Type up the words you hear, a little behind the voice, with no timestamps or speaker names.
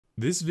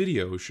This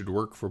video should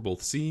work for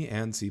both C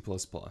and C++.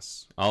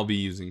 I'll be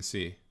using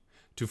C.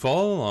 To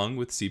follow along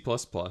with C++,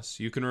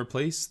 you can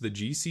replace the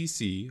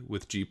GCC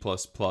with G++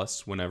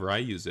 whenever I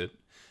use it,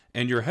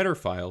 and your header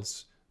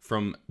files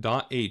from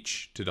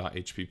 .h to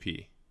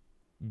 .hpp.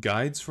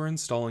 Guides for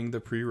installing the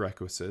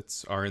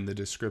prerequisites are in the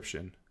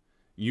description.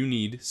 You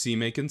need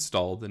CMake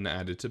installed and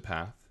added to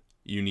path.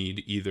 You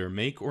need either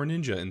Make or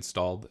Ninja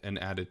installed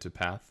and added to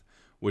path,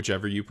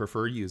 whichever you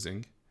prefer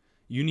using.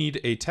 You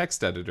need a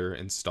text editor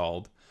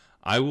installed.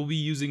 I will be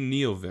using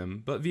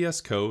NeoVim, but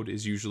VS Code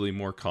is usually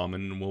more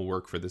common and will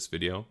work for this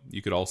video. You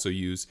could also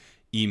use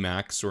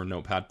Emacs or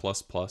Notepad++,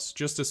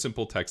 just a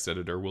simple text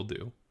editor will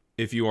do.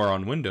 If you are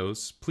on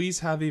Windows, please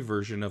have a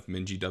version of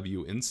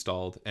MinGW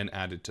installed and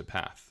added to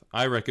path.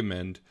 I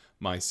recommend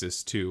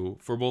MySys2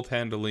 for both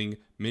handling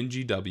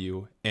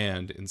MinGW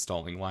and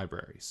installing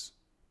libraries.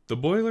 The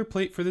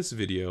boilerplate for this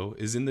video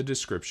is in the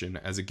description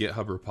as a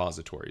GitHub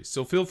repository,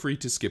 so feel free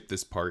to skip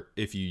this part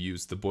if you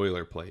use the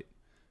boilerplate.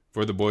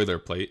 For the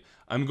boilerplate,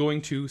 I'm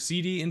going to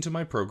cd into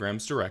my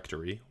programs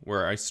directory,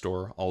 where I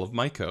store all of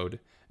my code,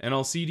 and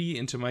I'll cd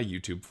into my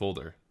YouTube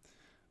folder.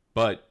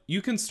 But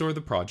you can store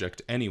the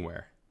project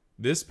anywhere.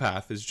 This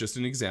path is just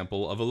an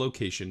example of a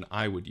location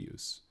I would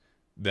use.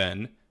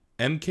 Then,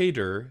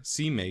 mkdir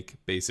CMake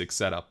basic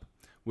setup,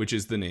 which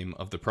is the name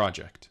of the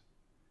project.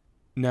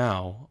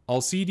 Now,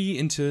 I'll cd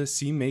into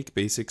CMake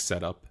basic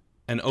setup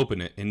and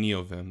open it in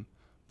NeoVim.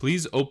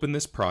 Please open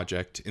this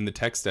project in the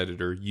text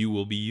editor you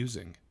will be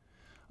using.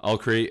 I'll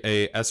create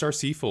a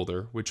src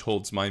folder which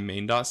holds my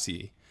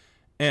main.c,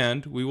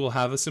 and we will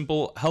have a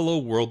simple hello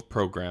world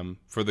program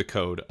for the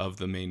code of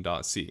the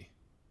main.c.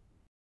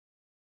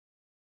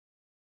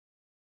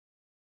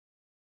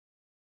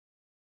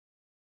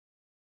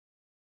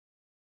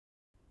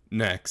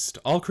 Next,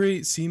 I'll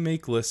create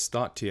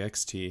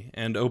cmakelist.txt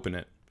and open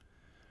it.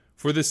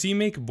 For the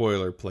CMake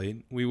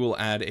boilerplate, we will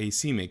add a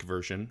CMake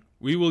version.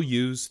 We will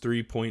use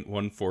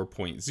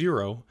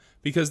 3.14.0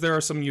 because there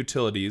are some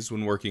utilities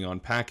when working on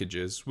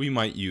packages we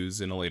might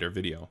use in a later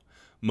video.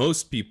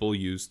 Most people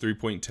use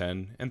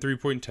 3.10, and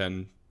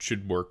 3.10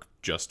 should work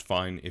just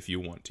fine if you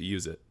want to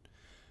use it.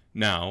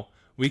 Now,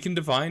 we can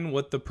define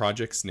what the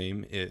project's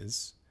name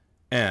is,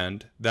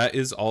 and that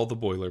is all the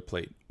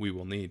boilerplate we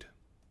will need.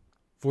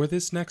 For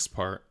this next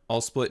part,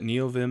 I'll split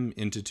NeoVim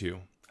into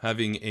two,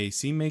 having a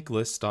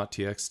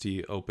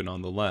cmakelist.txt open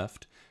on the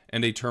left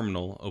and a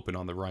terminal open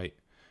on the right.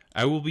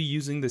 I will be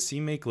using the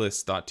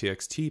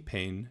cmakelist.txt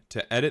pane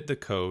to edit the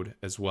code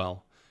as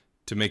well.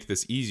 To make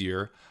this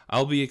easier,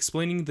 I'll be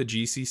explaining the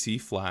GCC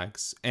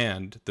flags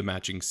and the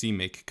matching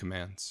CMake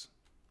commands.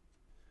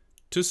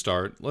 To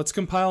start, let's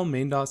compile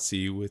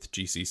main.c with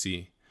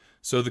GCC.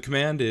 So the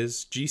command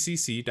is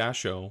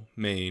gcc-o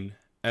main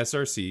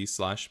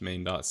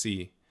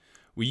src/main.c.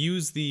 We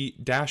use the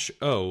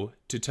 -o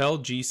to tell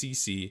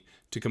GCC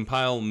to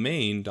compile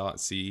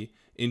main.c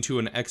into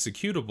an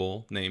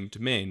executable named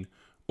main,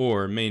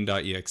 or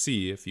main.exe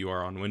if you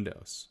are on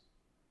Windows.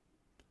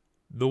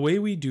 The way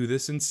we do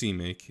this in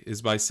CMake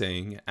is by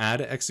saying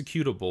add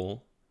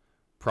executable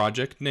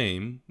project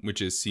name,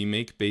 which is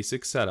CMake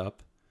basic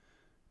setup,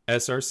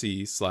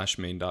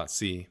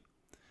 src/main.c.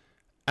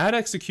 Add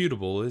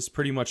executable is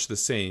pretty much the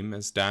same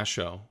as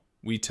 -o.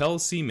 We tell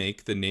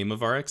CMake the name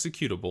of our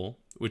executable,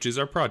 which is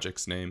our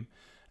project's name,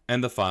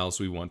 and the files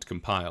we want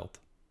compiled.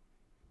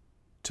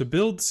 To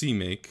build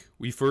CMake,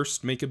 we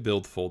first make a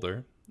build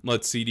folder.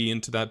 Let's cd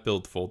into that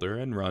build folder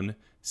and run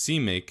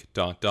cmake ...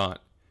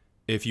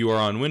 If you are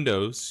on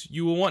Windows,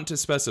 you will want to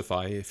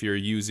specify if you're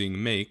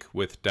using Make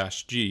with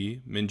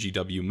 -g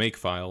MinGW make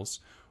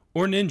files,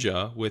 or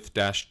Ninja with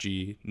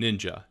 -g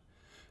Ninja.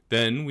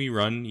 Then we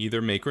run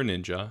either Make or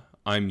Ninja.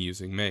 I'm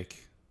using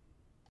Make.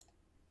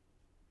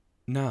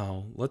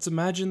 Now, let's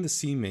imagine the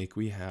CMake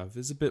we have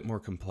is a bit more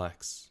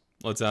complex.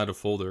 Let's add a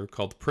folder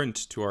called print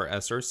to our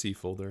src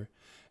folder,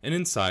 and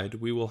inside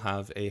we will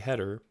have a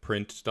header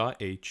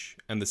print.h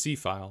and the C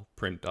file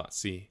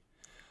print.c.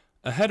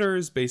 A header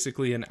is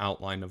basically an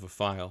outline of a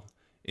file.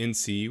 In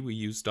C we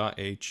use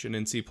 .h, and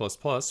in C++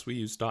 we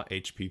use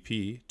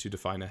 .hpp to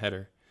define a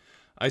header.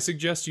 I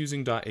suggest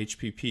using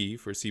 .hpp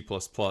for C++,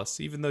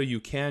 even though you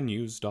can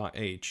use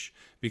 .h,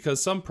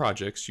 because some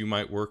projects you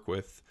might work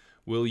with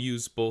will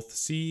use both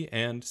C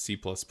and C++,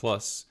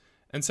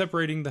 and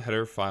separating the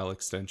header file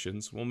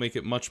extensions will make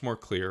it much more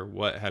clear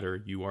what header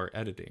you are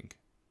editing.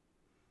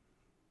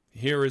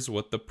 Here is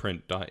what the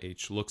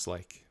print.h looks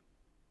like.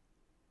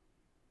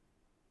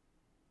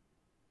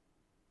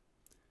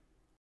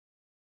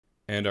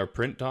 And our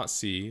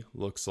print.c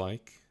looks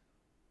like.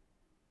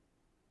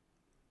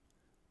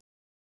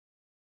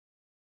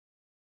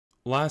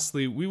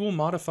 Lastly, we will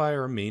modify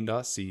our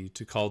main.c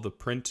to call the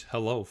print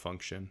hello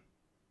function.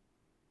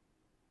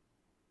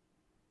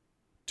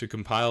 To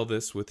compile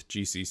this with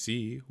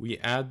GCC, we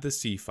add the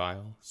C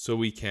file, so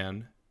we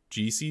can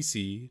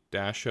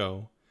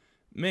gcc-o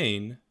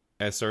main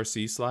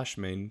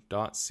src/main.c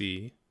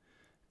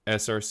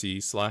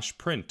src/print.c.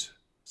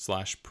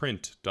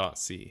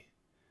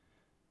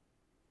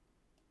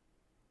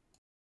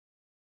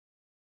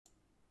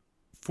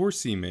 For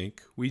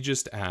CMake, we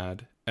just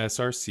add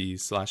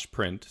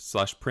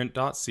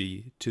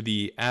src/print/print.c to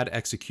the add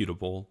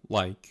executable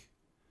like.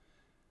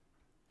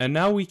 And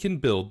now we can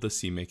build the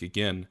CMake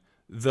again,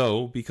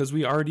 though because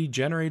we already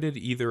generated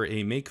either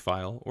a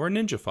makefile or a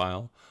Ninja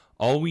file,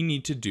 all we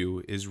need to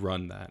do is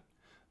run that.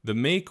 The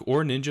make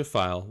or Ninja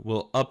file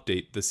will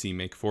update the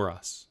CMake for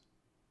us.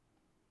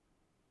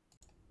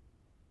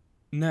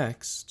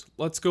 Next,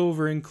 let's go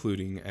over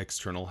including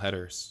external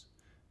headers.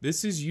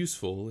 This is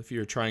useful if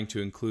you're trying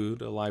to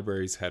include a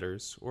library's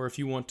headers or if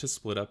you want to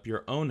split up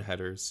your own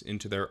headers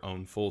into their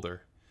own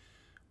folder.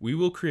 We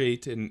will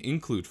create an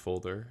include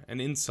folder and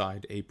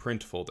inside a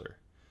print folder.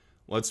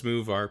 Let's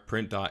move our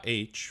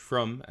print.h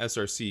from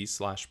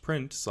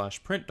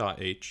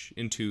src/print/print.h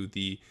into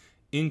the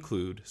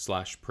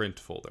include/print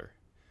folder.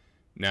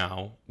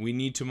 Now, we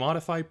need to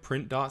modify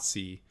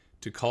print.c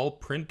to call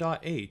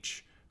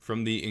print.h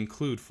from the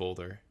include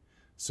folder.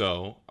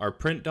 So, our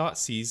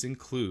print.c's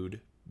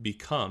include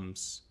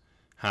becomes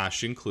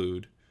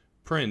 #include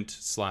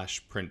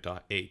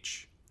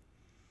print/print.h.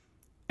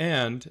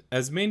 And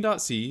as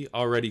main.c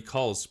already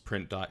calls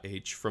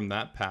print.h from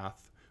that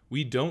path,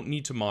 we don't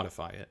need to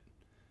modify it.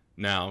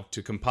 Now,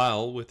 to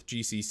compile with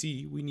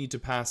GCC, we need to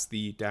pass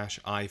the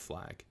 -i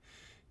flag.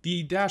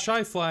 The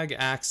 -i flag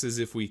acts as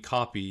if we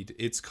copied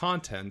its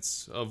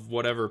contents of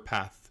whatever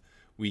path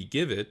we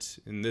give it,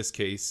 in this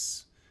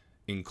case,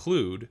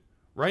 include,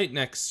 right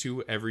next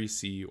to every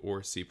C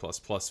or C++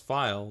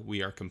 file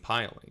we are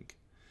compiling.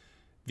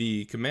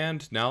 The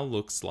command now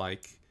looks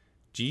like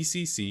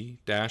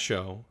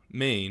gcc-o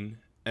main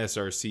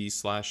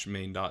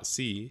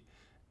src/main.c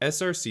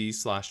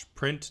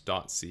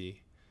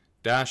src/print.c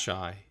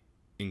 -i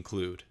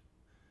include.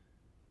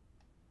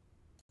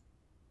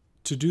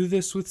 To do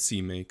this with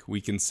CMake,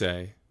 we can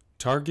say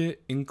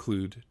target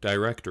include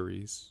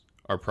directories,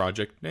 our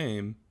project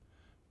name,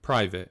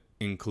 private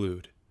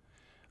include.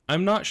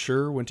 I'm not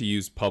sure when to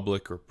use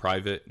public or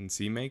private in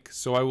CMake,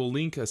 so I will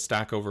link a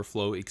Stack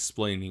Overflow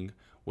explaining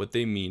what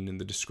they mean in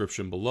the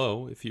description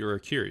below if you are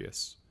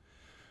curious.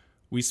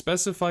 We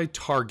specify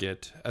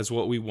target as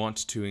what we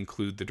want to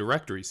include the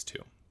directories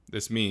to.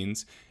 This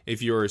means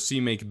if your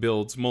CMake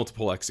builds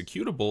multiple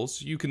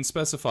executables, you can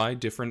specify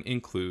different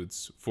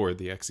includes for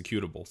the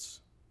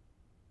executables.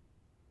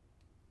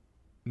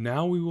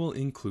 Now we will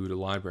include a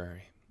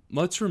library.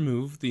 Let's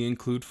remove the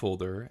include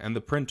folder and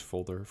the print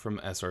folder from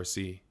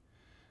src.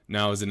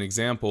 Now as an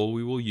example,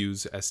 we will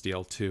use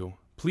SDL2.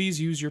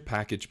 Please use your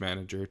package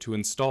manager to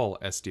install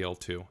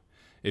SDL2.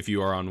 If you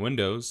are on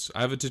Windows,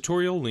 I have a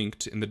tutorial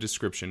linked in the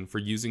description for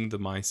using the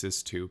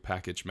MySys2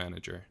 package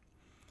manager.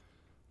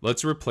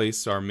 Let's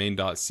replace our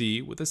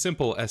main.c with a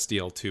simple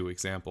SDL2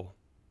 example.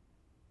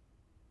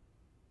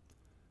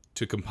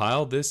 To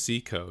compile this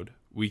C code,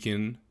 we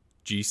can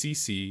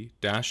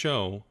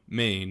gcc-o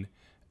main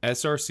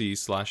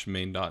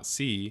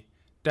src/main.c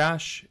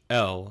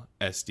 -l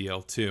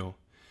SDL2.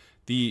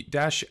 The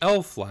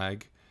 -l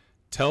flag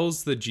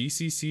tells the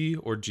GCC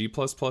or G++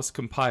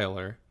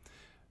 compiler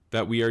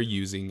that we are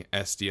using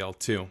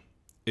SDL2.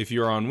 If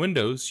you're on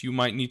Windows, you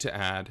might need to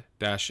add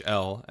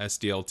 -l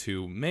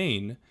SDL2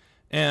 main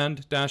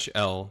and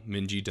 -l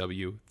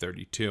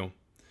mingw32.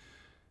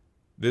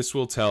 This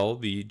will tell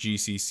the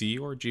GCC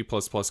or G++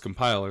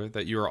 compiler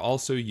that you are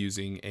also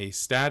using a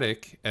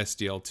static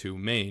SDL2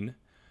 main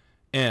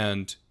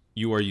and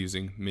you are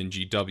using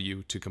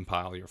mingw to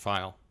compile your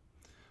file.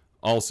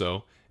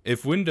 Also,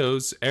 if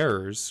Windows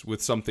errors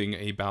with something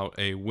about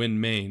a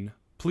winmain,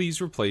 please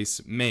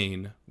replace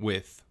main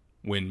with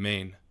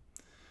winmain.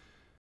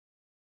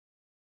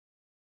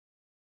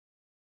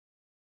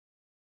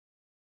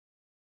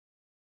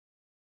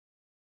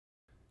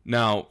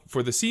 Now,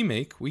 for the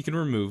CMake, we can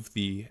remove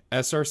the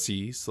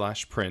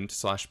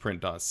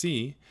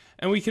src/print/print.c,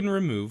 and we can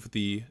remove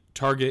the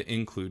target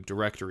include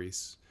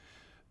directories.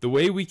 The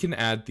way we can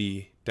add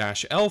the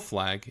 -l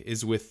flag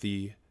is with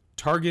the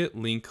target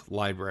link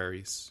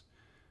libraries,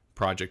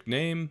 project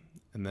name,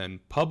 and then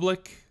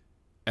public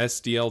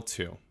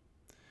SDL2.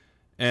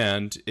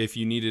 And if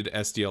you needed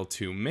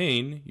SDL2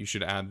 main, you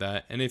should add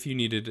that, and if you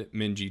needed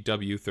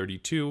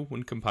mingw32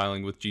 when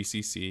compiling with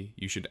GCC,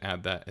 you should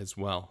add that as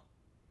well.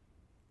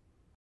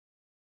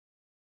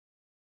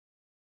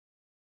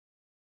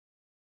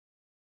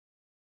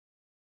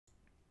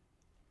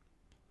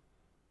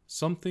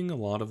 Something a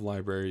lot of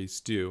libraries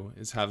do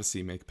is have a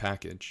CMake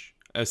package.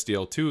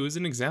 SDL2 is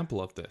an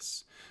example of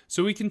this,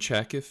 so we can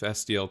check if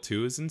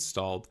SDL2 is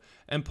installed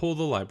and pull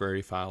the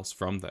library files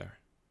from there.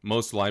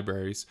 Most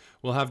libraries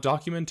will have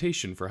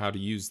documentation for how to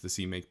use the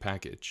CMake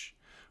package.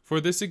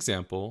 For this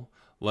example,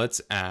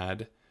 let's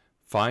add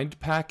find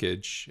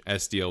package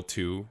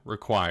SDL2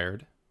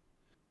 required,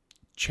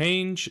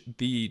 change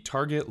the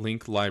target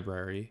link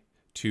library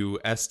to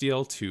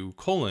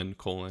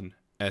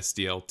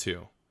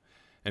SDL2::SDL2.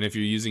 And if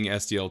you're using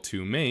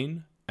SDL2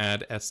 main,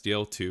 add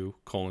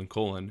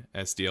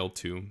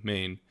SDL2::SDL2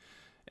 main.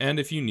 And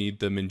if you need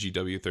the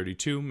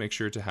mingw32, make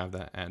sure to have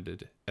that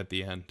added at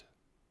the end.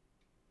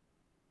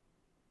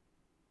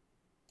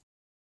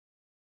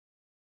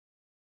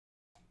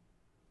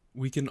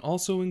 We can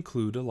also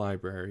include a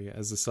library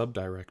as a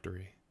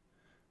subdirectory.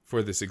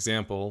 For this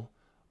example,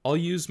 I'll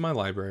use my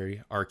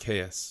library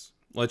Archaeus.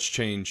 Let's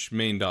change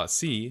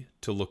main.c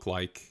to look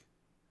like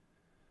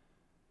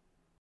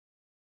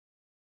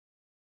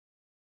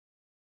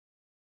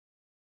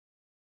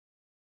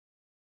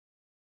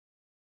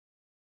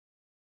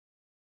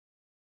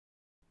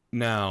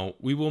Now,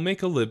 we will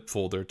make a lib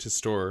folder to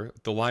store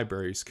the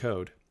library's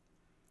code.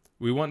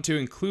 We want to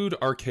include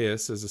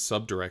Archaeus as a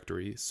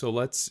subdirectory, so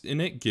let's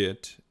init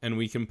git, and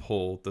we can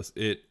pull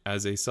it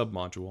as a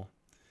submodule.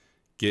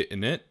 Git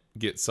init,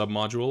 git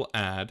submodule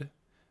add,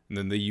 and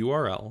then the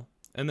URL,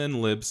 and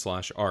then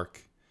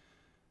lib/arc.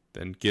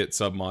 Then git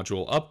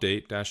submodule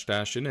update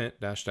 --init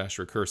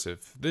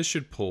 --recursive. This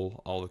should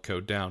pull all the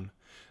code down.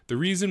 The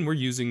reason we're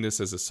using this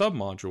as a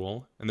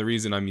submodule, and the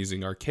reason I'm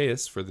using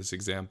Archaeus for this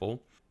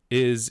example,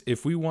 is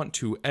if we want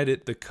to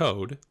edit the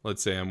code,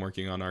 let's say I'm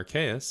working on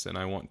Archaeus and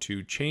I want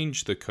to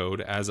change the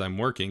code as I'm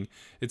working,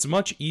 it's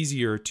much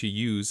easier to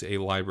use a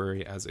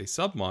library as a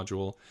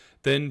submodule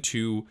than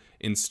to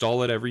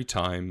install it every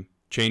time,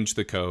 change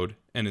the code,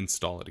 and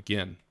install it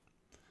again.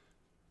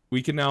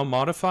 We can now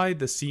modify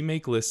the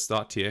CMake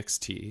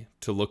list.txt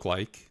to look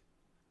like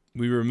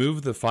we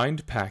remove the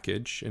find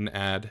package and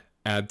add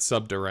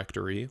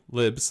subdirectory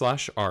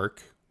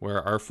lib/arc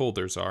where our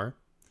folders are,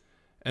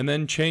 and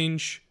then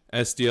change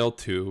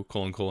SDL2 :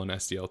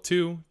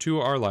 SDL2 to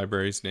our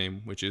library's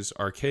name, which is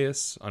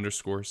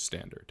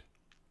Archaeus_standard.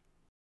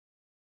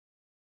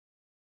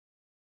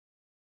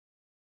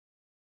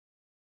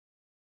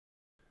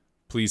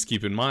 Please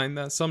keep in mind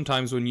that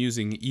sometimes when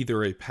using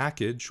either a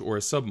package or a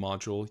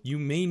submodule, you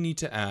may need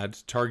to add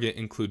target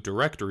include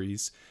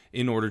directories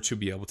in order to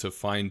be able to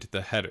find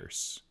the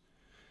headers,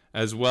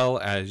 as well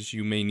as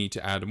you may need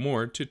to add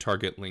more to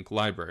target link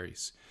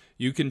libraries.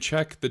 You can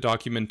check the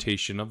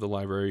documentation of the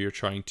library you're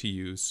trying to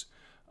use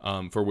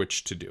for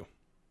which to do.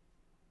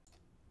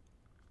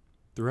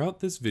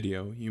 Throughout this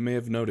video, you may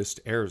have noticed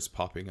errors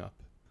popping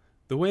up.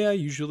 The way I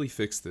usually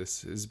fix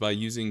this is by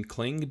using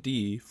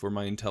clangd for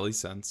my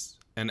Intellisense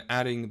and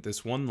adding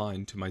this one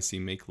line to my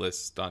CMake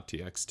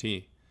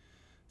list.txt.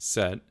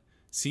 Set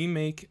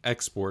CMake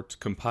export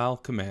compile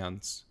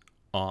commands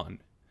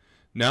on.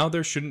 Now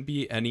there shouldn't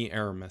be any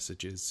error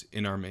messages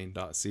in our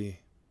main.c.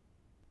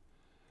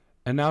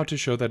 And now to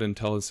show that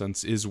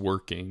Intellisense is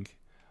working,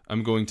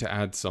 I'm going to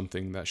add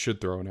something that should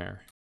throw an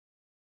error.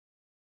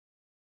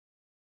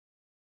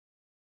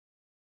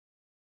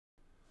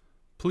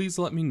 Please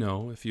let me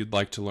know if you'd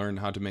like to learn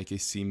how to make a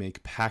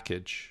CMake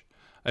package.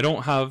 I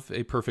don't have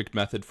a perfect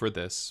method for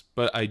this,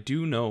 but I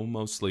do know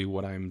mostly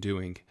what I'm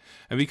doing.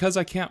 And because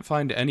I can't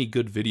find any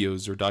good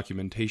videos or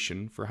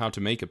documentation for how to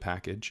make a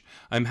package,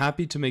 I'm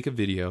happy to make a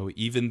video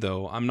even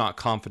though I'm not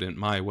confident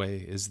my way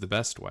is the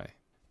best way.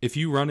 If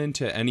you run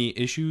into any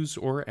issues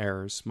or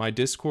errors, my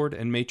Discord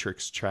and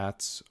Matrix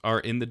chats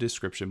are in the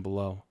description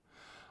below.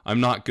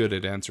 I'm not good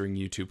at answering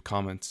YouTube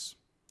comments.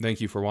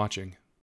 Thank you for watching.